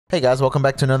Hey guys, welcome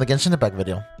back to another Genshin Impact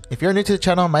video. If you're new to the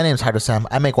channel, my name is Sam.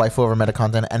 I make waifu over meta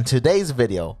content, and in today's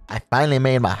video, I finally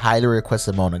made my highly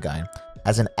requested Mona guide.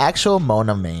 As an actual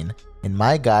Mona main, in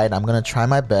my guide, I'm going to try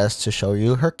my best to show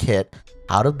you her kit,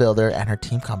 how to build her, and her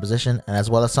team composition, and as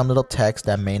well as some little text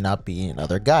that may not be in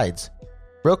other guides.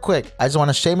 Real quick, I just want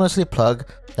to shamelessly plug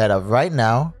that right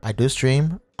now, I do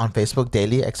stream on Facebook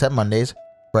daily except Mondays,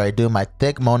 where I do my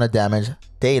thick Mona damage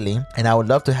daily, and I would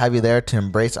love to have you there to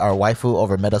embrace our waifu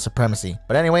over meta supremacy.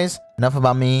 But anyways, enough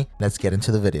about me, let's get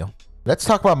into the video. Let's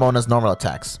talk about Mona's normal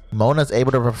attacks. Mona is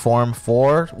able to perform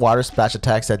 4 water splash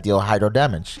attacks that deal hydro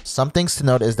damage. Some things to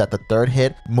note is that the third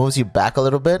hit moves you back a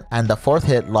little bit, and the fourth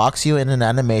hit locks you in an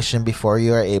animation before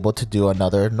you are able to do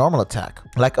another normal attack.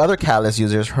 Like other Catalyst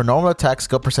users, her normal attack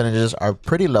skill percentages are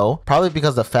pretty low, probably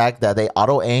because of the fact that they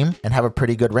auto aim and have a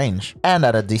pretty good range, and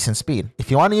at a decent speed. If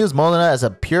you want to use Mona as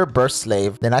a pure burst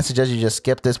slave, then I suggest you just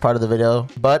skip this part of the video,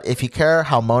 but if you care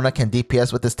how Mona can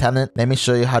DPS with this talent, let me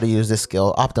show you how to use this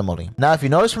skill optimally. Now, if you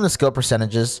notice from the skill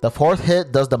percentages, the fourth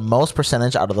hit does the most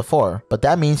percentage out of the 4, but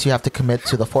that means you have to commit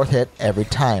to the fourth hit every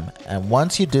time, and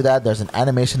once you do that, there's an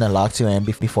animation that locks you in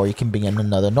before you can begin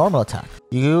another normal attack.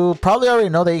 You probably already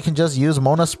know that you can just use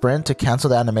Mona Sprint to cancel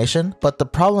the animation, but the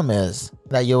problem is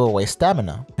that you will waste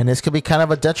stamina, and this could be kind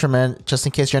of a detriment just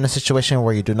in case you're in a situation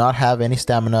where you do not have any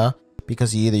stamina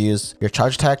because you either use your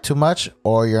charge attack too much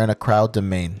or you're in a crowd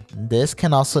domain. This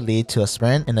can also lead to a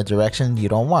sprint in a direction you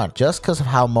don't want, just because of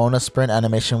how Mona's sprint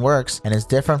animation works and is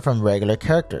different from regular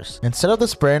characters. Instead of the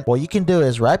sprint, what you can do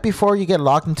is right before you get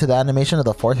locked into the animation of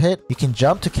the fourth hit, you can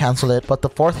jump to cancel it, but the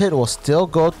fourth hit will still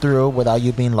go through without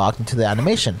you being locked into the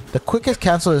animation. The quickest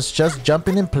cancel is just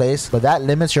jumping in place, but that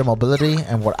limits your mobility,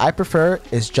 and what I prefer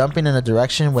is jumping in a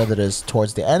direction, whether it is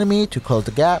towards the enemy to close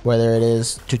the gap, whether it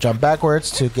is to jump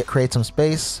backwards to create some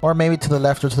space, or maybe to the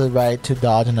left or to the right to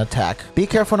dodge an attack. Be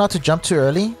careful not to jump too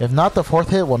early. If not, the fourth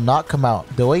hit will not come out.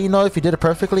 The way you know if you did it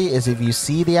perfectly is if you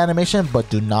see the animation but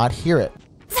do not hear it.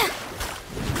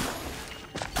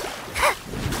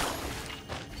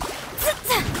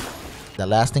 The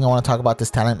last thing I want to talk about this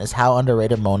talent is how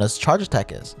underrated Mona's charge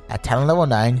attack is. At talent level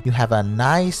 9, you have a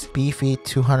nice beefy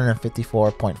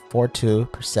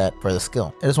 254.42% for the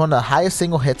skill. It is one of the highest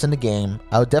single hits in the game.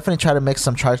 I would definitely try to mix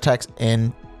some charge attacks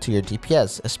in to your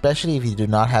DPS, especially if you do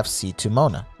not have C2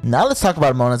 Mona. Now let's talk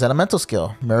about Mona's elemental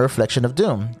skill, Mirror Reflection of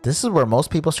Doom. This is where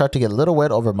most people start to get a little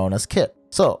wet over Mona's kit.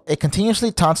 So, it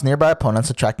continuously taunts nearby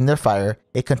opponents, attracting their fire.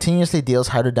 It continuously deals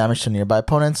hydro damage to nearby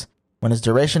opponents. When its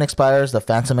duration expires, the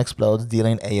Phantom explodes,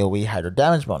 dealing AoE hydro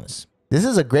damage bonus. This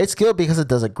is a great skill because it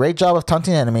does a great job of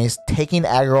taunting enemies, taking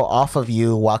aggro off of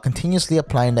you while continuously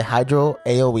applying the hydro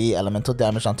AoE elemental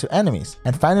damage onto enemies,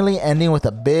 and finally ending with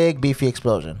a big beefy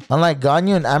explosion. Unlike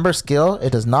Ganyu and Amber's skill,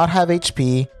 it does not have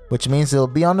HP, which means it will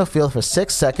be on the field for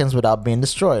 6 seconds without being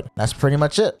destroyed. That's pretty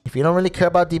much it. If you don't really care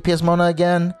about DPS Mona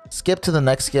again, skip to the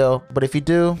next skill, but if you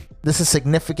do, this is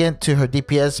significant to her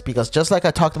DPS because just like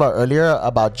I talked about earlier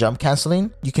about jump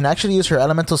canceling, you can actually use her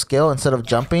elemental skill instead of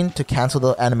jumping to cancel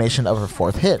the animation of her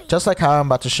fourth hit, just like how I'm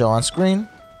about to show on screen.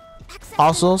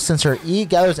 Also, since her E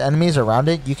gathers enemies around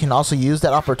it, you can also use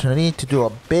that opportunity to do a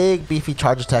big beefy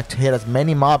charge attack to hit as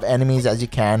many mob enemies as you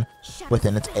can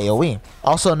within its AoE.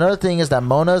 Also, another thing is that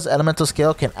Mona's elemental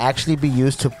skill can actually be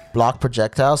used to block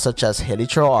projectiles such as Hilly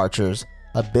archers,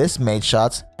 Abyss mage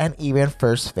shots, and even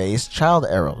first phase child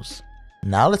arrows.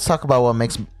 Now let's talk about what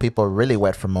makes people really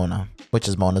wet for Mona, which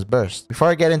is Mona's burst. Before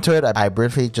I get into it, I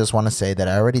briefly just want to say that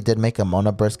I already did make a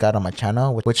Mona burst guide on my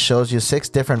channel, which shows you 6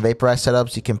 different Vaporize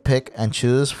setups you can pick and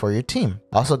choose for your team.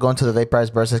 Also go into the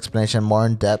Vaporize burst explanation more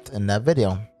in depth in that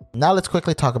video. Now let's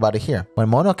quickly talk about it here. When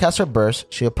Mona casts her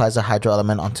burst, she applies a hydro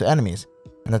element onto enemies,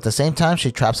 and at the same time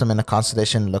she traps them in a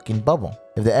constellation looking bubble.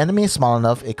 If the enemy is small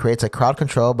enough, it creates a crowd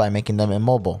control by making them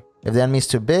immobile. If the enemy is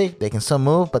too big, they can still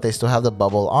move, but they still have the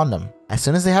bubble on them. As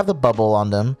soon as they have the bubble on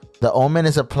them, the Omen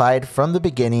is applied from the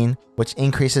beginning, which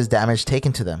increases damage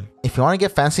taken to them. If you want to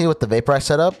get fancy with the Vaporize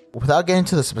setup, without getting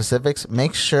to the specifics,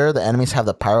 make sure the enemies have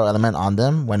the pyro element on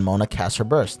them when Mona casts her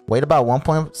burst. Wait about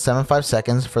 1.75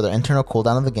 seconds for the internal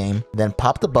cooldown of the game, then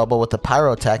pop the bubble with the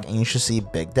pyro attack and you should see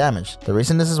big damage. The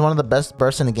reason this is one of the best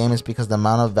bursts in the game is because the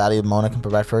amount of value Mona can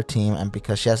provide for her team, and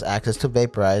because she has access to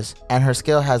Vaporize, and her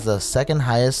skill has the second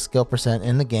highest skill percent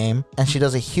in the game, and she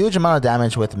does a huge amount of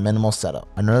damage with minimal setup.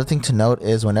 Another thing to note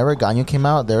is whenever Ganyu came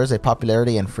out, there is a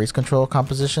popularity in freeze control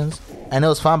compositions, and it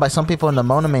was found by some people in the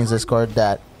Mona mains Discord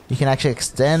that you can actually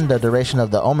extend the duration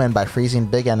of the Omen by freezing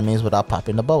big enemies without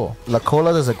popping the bubble.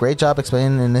 Lacola does a great job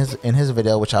explaining in his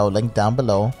video, which I will link down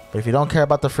below. But if you don't care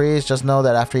about the freeze, just know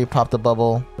that after you pop the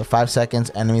bubble, for 5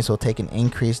 seconds, enemies will take an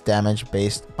increased damage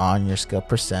based on your skill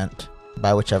percent.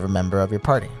 by whichever member of your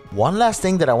party. One last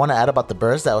thing that I want to add about the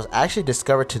burst that was actually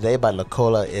discovered today by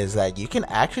Lacola is that you can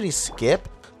actually skip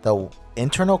the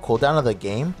internal cooldown of the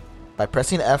game by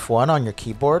pressing F1 on your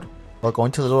keyboard or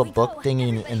going to the little book thing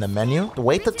in the menu.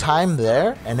 Wait the time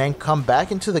there and then come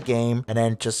back into the game and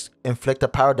then just inflict a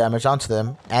power damage onto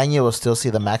them, and you will still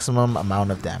see the maximum amount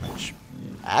of damage.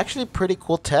 Actually pretty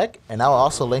cool tech, and I'll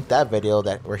also link that video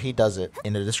where he does it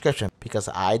in the description because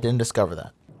I didn't discover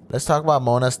that. Let's talk about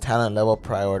Mona's talent level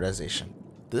prioritization.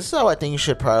 This is how I think you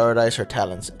should prioritize her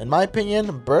talents. In my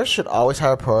opinion, burst should always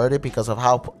have a priority because of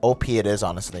how OP it is,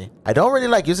 honestly. I don't really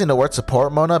like using the word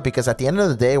support Mona because at the end of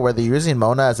the day, whether you're using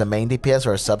Mona as a main DPS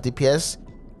or a sub DPS,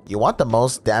 you want the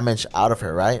most damage out of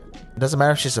her, right? It doesn't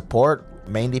matter if she's support,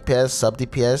 main DPS, sub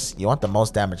DPS, you want the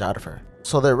most damage out of her.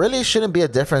 So there really shouldn't be a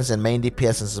difference in main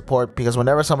DPS and support, because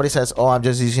whenever somebody says, oh, I'm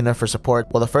just using her for support,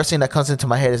 well, the first thing that comes into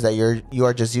my head is that you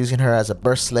are just using her as a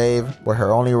burst slave, where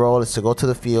her only role is to go to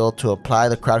the field to apply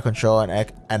the crowd control and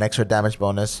an extra damage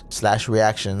bonus /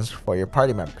 reactions for your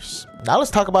party members. Now let's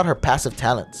talk about her passive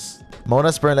talents.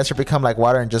 Mona's sprint lets her become like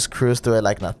water and just cruise through it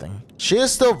like nothing. She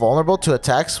is still vulnerable to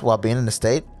attacks while being in the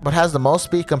state, but has the most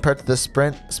speed compared to the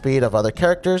sprint speed of other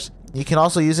characters. You can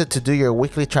also use it to do your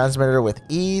weekly transmitter with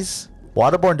ease.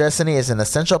 Waterborne Destiny is an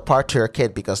essential part to her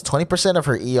kit because 20% of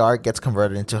her ER gets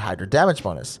converted into Hydra damage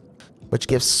bonus, which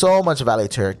gives so much value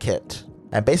to her kit,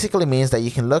 and basically means that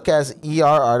you can look as ER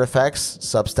artifacts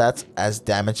substats as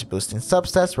damage boosting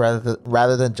substats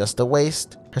rather than just a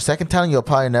waste. Her second talent, you'll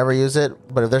probably never use it,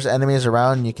 but if there's enemies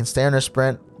around, you can stay on her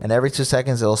sprint, and every 2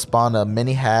 seconds it will spawn a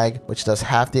mini hag, which does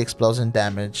half the explosion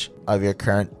damage of your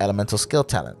current elemental skill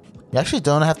talent. You actually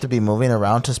don't have to be moving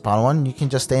around to spawn one, you can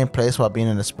just stay in place while being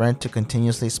in a sprint to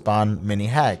continuously spawn mini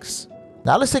hags.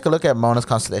 Now let's take a look at Mona's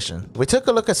Constellation. If we took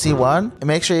a look at C1, it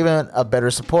makes her even a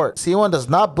better support. C1 does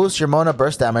not boost your Mona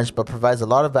burst damage, but provides a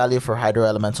lot of value for Hydro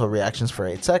Elemental reactions for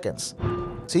 8 seconds.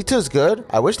 C2 is good,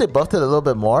 I wish they buffed it a little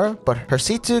bit more, but her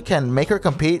C2 can make her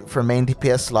compete for main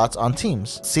DPS slots on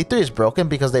teams. C3 is broken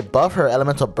because they buff her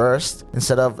Elemental burst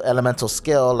instead of Elemental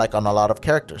skill like on a lot of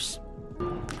characters.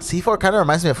 C4 kind of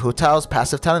reminds me of Hu Tao's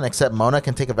passive talent, except Mona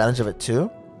can take advantage of it too.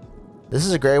 This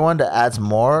is a great one that adds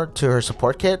more to her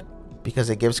support kit because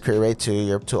it gives crit rate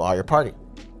to all your party.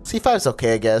 C5 is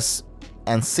okay, I guess,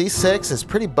 and C6 is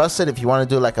pretty busted if you want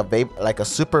to do like a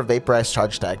super vaporized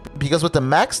charge attack, because with the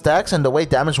max stacks and the way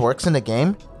damage works in the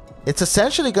game, it's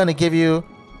essentially going to give you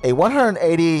a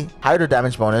 180 Hydra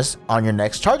damage bonus on your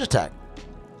next charge attack.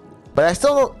 But I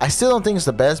still don't think it's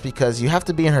the best because you have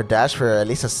to be in her dash for at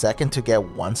least a second to get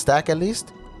 1 stack at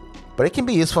least. But it can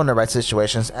be useful in the right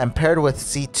situations, and paired with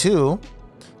C2,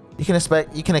 you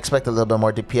can expect a little bit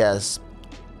more DPS.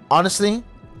 Honestly,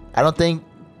 I don't think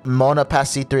Mona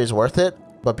past C3 is worth it,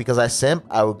 but because I simp,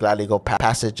 I would gladly go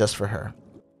past it just for her.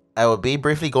 I will be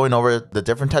briefly going over the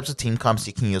different types of team comps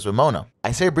you can use with Mona.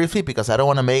 I say briefly because I don't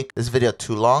want to make this video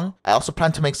too long. I also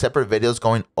plan to make separate videos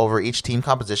going over each team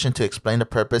composition to explain the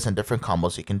purpose and different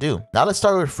combos you can do. Now let's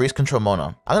start with Freeze Control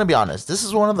Mona. I'm gonna be honest, this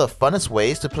is one of the funnest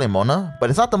ways to play Mona, but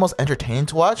it's not the most entertaining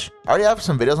to watch. I already have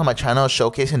some videos on my channel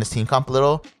showcasing this team comp a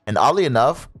little, and oddly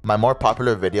enough, my more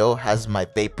popular video has my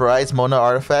Vaporize Mona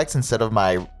artifacts instead of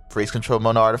my Freeze Control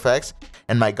Mona artifacts,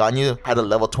 and my Ganyu had a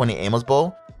level 20 Amos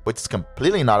bow, which is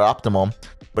completely not optimal,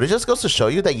 but it just goes to show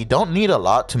you that you don't need a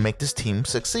lot to make this team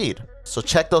succeed. So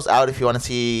check those out if you want to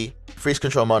see Freeze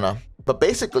Control Mona. But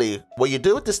basically, what you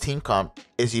do with this team comp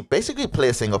is you basically play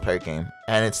a single player game,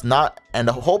 and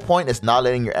the whole point is not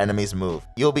letting your enemies move.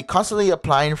 You'll be constantly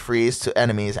applying freeze to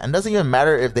enemies, and it doesn't even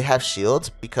matter if they have shields,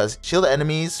 because shield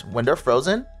enemies, when they're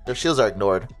frozen, their shields are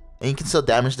ignored, and you can still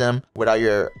damage them without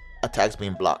your attacks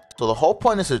being blocked. So the whole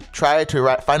point is to try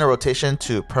to find a rotation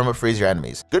to perma-freeze your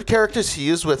enemies. Good characters to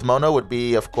use with Mona would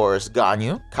be, of course,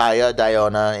 Ganyu, Kaya,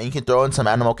 Diona, and you can throw in some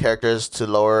animal characters to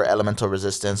lower elemental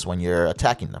resistance when you're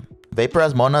attacking them.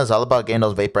 Vaporize Mona is all about getting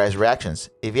those vaporized reactions.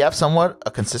 If you have somewhat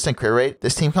a consistent crit rate,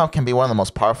 this team comp can be one of the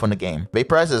most powerful in the game.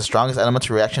 Vaporize is the strongest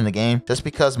elemental reaction in the game just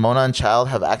because Mona and Child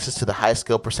have access to the highest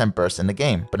skill % burst in the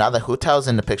game. But now that Hu Tao is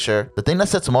in the picture, the thing that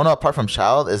sets Mona apart from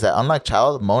Child is that unlike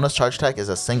Child, Mona's charge attack is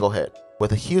a single hit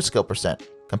with a huge skill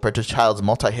 % compared to Child's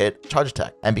multi-hit charge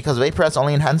attack. And because Vaporize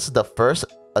only enhances the first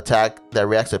attack that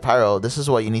reacts to Pyro, this is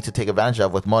what you need to take advantage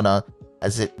of with Mona,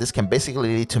 as this can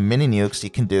basically lead to mini nukes you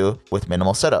can do with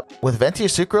minimal setup. With Venti or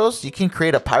Sucrose, you can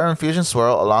create a Pyro Infusion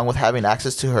swirl along with having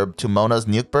access to Mona's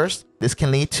nuke burst. This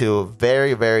can lead to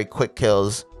very, very quick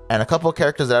kills, and a couple of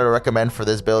characters that I would recommend for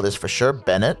this build is for sure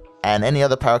Bennett, and any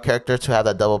other Pyro character to have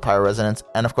that double Pyro resonance,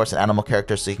 and of course an animal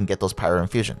character so you can get those Pyro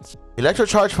Infusions.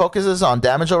 ElectroCharge focuses on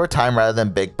damage over time rather than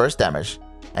big burst damage,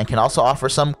 and can also offer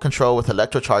some control with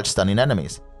ElectroCharge stunning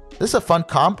enemies. This is a fun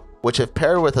comp, which if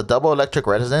paired with a double electric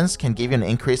resonance can give you an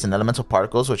increase in elemental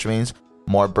particles, which means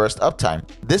more burst uptime.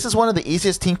 This is one of the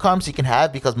easiest team comps you can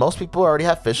have because most people already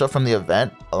have Fischl from the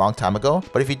event a long time ago.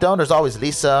 But if you don't, there's always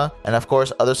Lisa, and of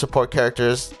course other support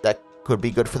characters that could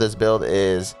be good for this build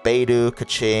is Beidou,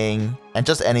 Kaching, and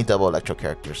just any double electro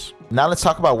characters. Now let's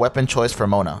talk about weapon choice for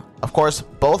Mona. Of course,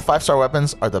 both 5-star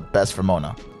weapons are the best for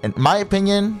Mona. In my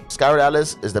opinion, Skyward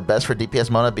Atlas is the best for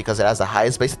DPS Mona because it has the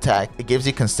highest base attack, it gives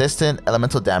you consistent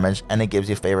elemental damage, and it gives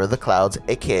you Favor of the Clouds,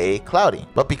 aka Cloudy.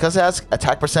 But because it has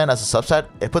attack percent as a substat,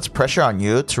 it puts pressure on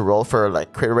you to roll for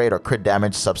like crit rate or crit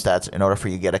damage substats in order for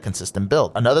you to get a consistent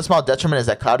build. Another small detriment is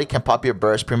that Cloudy can pop your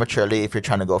burst prematurely if you're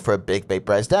trying to go for a big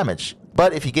Vaporize damage.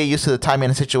 But if you get used to the timing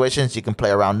and situations, you can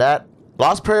play around that.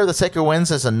 Lost Prayer of the Sacred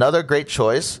Winds is another great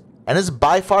choice, and is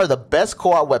by far the best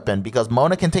co-op weapon because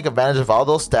Mona can take advantage of all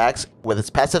those stacks with its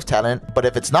passive talent, but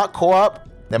if it's not co-op,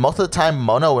 then most of the time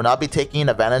Mona will not be taking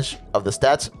advantage of the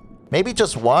stats, maybe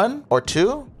just 1 or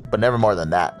 2, but never more than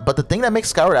that. But the thing that makes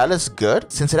Skyward Atlas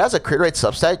good, since it has a crit rate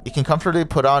substat, you can comfortably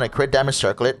put on a crit damage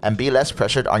circlet and be less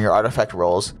pressured on your artifact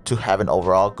rolls to have an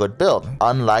overall good build,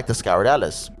 unlike the Skyward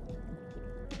Atlas.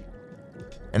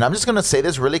 And I'm just going to say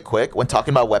this really quick when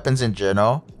talking about weapons in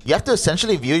general. You have to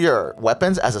essentially view your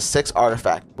weapons as a 6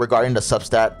 artifact regarding the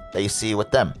substat that you see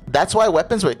with them. That's why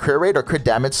weapons with crit rate or crit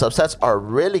damage substats are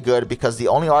really good because the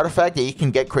only artifact that you can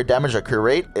get crit damage or crit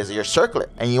rate is your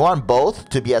circlet. And you want both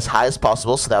to be as high as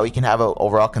possible so that we can have an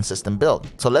overall consistent build.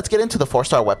 So let's get into the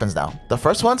 4-star weapons now. The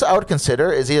first ones I would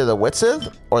consider is either the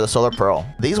Witsith or the Solar Pearl.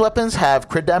 These weapons have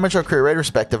crit damage or crit rate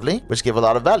respectively, which give a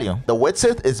lot of value. The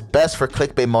Witsith is best for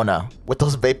clickbait Mona with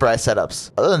those Vaporize setups.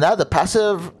 Other than that, the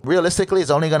passive realistically is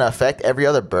only going to affect every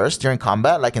other burst during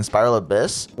combat like in Spiral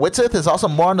Abyss. Witsith is also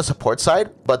more on the support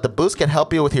side, but the boost can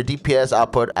help you with your DPS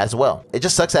output as well. It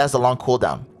just sucks it has the long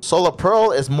cooldown. Solar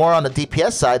Pearl is more on the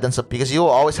DPS side than because you will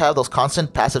always have those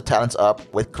constant passive talents up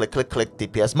with click click click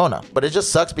DPS Mona. But it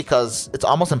just sucks because it's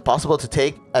almost impossible to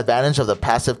take advantage of the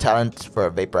passive talent for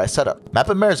a Vaporize setup. Map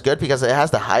of Mirror is good because it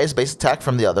has the highest base attack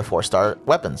from the other 4-star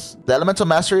weapons. The Elemental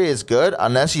Mastery is good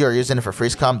unless you are using it for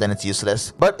freeze comp, then it's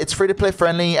useless. But it's free to play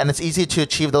friendly and it's easy to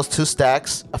achieve those 2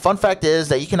 stacks. A fun fact is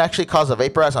that you can actually cause a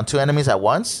Vaporize on 2 enemies at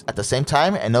once at the same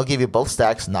time and they'll give you both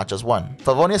stacks, not just one.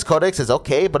 Favonius Codex is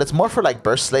okay, but it's more for like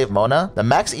burst slave Mona. The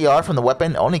max ER from the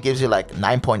weapon only gives you like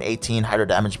 9.18 hydro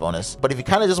damage bonus. But if you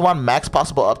kind of just want max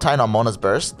possible uptime on Mona's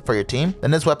burst for your team,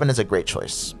 then this weapon is a great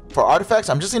choice. For artifacts,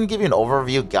 I'm just going to give you an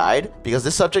overview guide because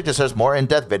this subject deserves more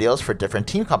in-depth videos for different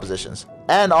team compositions.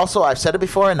 And also, I've said it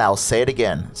before and I'll say it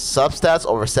again, substats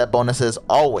over set bonuses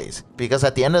always, because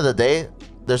at the end of the day,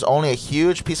 there's only a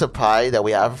huge piece of pie that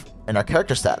we have in our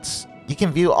character stats. You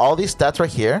can view all these stats right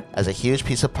here as a huge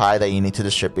piece of pie that you need to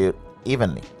distribute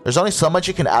evenly. There's only so much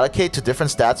you can allocate to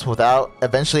different stats without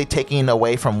eventually taking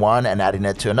away from one and adding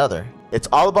it to another. It's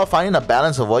all about finding a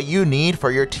balance of what you need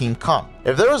for your team comp.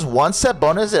 If there was one set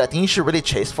bonus that I think you should really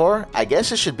chase for, I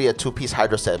guess it should be a 2-piece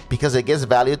Hydro set because it gives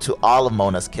value to all of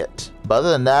Mona's kit. But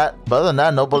other than that,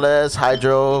 Noblesse,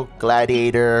 Hydro,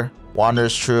 Gladiator,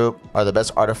 Wanderer's Troop are the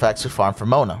best artifacts to farm for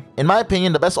Mona. In my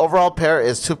opinion, the best overall pair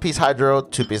is 2-piece Hydro,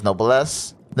 2-piece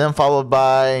Noblesse, then followed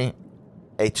by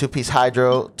a 2-piece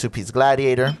Hydro, 2-piece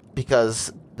Gladiator,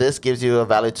 because this gives you a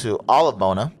value to all of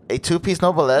Mona. A 2-piece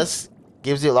Noblesse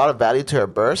gives you a lot of value to her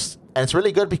burst, and it's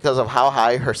really good because of how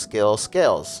high her skill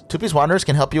scales. 2-piece Wanderers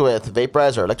can help you with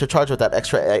Vaporize or ElectroCharge with that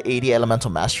extra 80 Elemental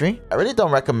Mastery. I really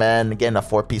don't recommend getting a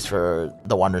 4-piece for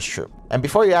the Wanderer's Troop. And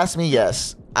before you ask me,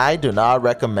 yes, I do not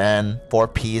recommend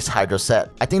 4-piece Hydro set.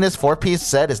 I think this 4-piece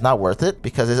set is not worth it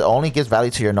because it only gives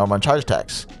value to your normal and charge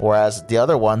attacks, whereas the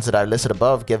other ones that I listed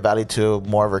above give value to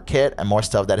more of her kit and more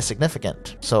stuff that is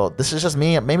significant. So this is just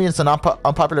me. Maybe it's an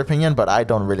unpopular opinion, but I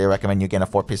don't really recommend you getting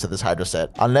a 4-piece of this Hydro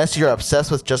set. Unless you're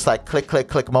obsessed with just like click, click,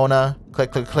 click Mona,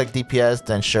 click, click, click DPS,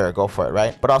 then sure, go for it,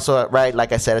 right? But also, right,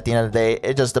 like I said, at the end of the day,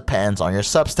 it just depends on your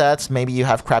substats. Maybe you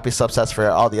have crappy substats for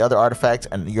all the other artifacts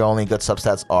and your only good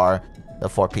substats are the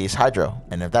 4-piece Hydro.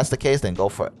 And if that's the case, then go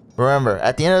for it. Remember,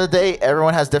 at the end of the day,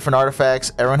 everyone has different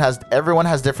artifacts, everyone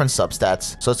has different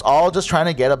substats. So it's all just trying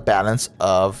to get a balance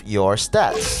of your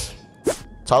stats.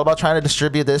 It's all about trying to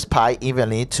distribute this pie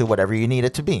evenly to whatever you need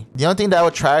it to be. The only thing that I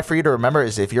would try for you to remember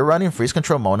is if you're running Freeze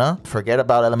Control Mona, forget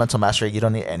about Elemental Mastery. You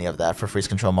don't need any of that for Freeze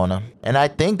Control Mona. And I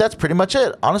think that's pretty much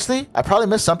it. Honestly, I probably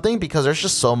missed something because there's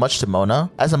just so much to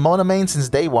Mona. As a Mona main since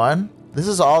day one, This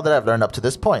is all that I've learned up to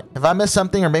this point. If I missed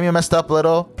something or maybe messed up a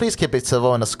little, please keep it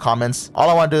civil in the comments. All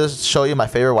I want to do is show you my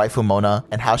favorite waifu Mona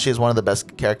and how she is one of the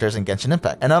best characters in Genshin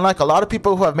Impact. And unlike a lot of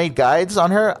people who have made guides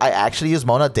on her, I actually use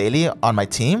Mona daily on my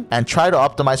team and try to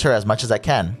optimize her as much as I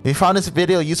can. If you found this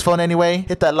video useful in any way,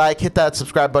 hit that like, hit that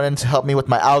subscribe button to help me with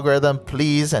my algorithm,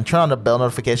 please, and turn on the bell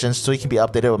notifications so you can be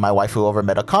updated with my waifu over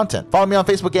meta content. Follow me on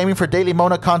Facebook Gaming for daily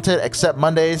Mona content except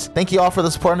Mondays. Thank you all for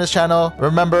the support on this channel.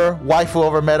 Remember, waifu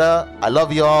over meta. I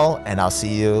love you all, and I'll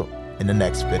see you in the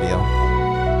next video.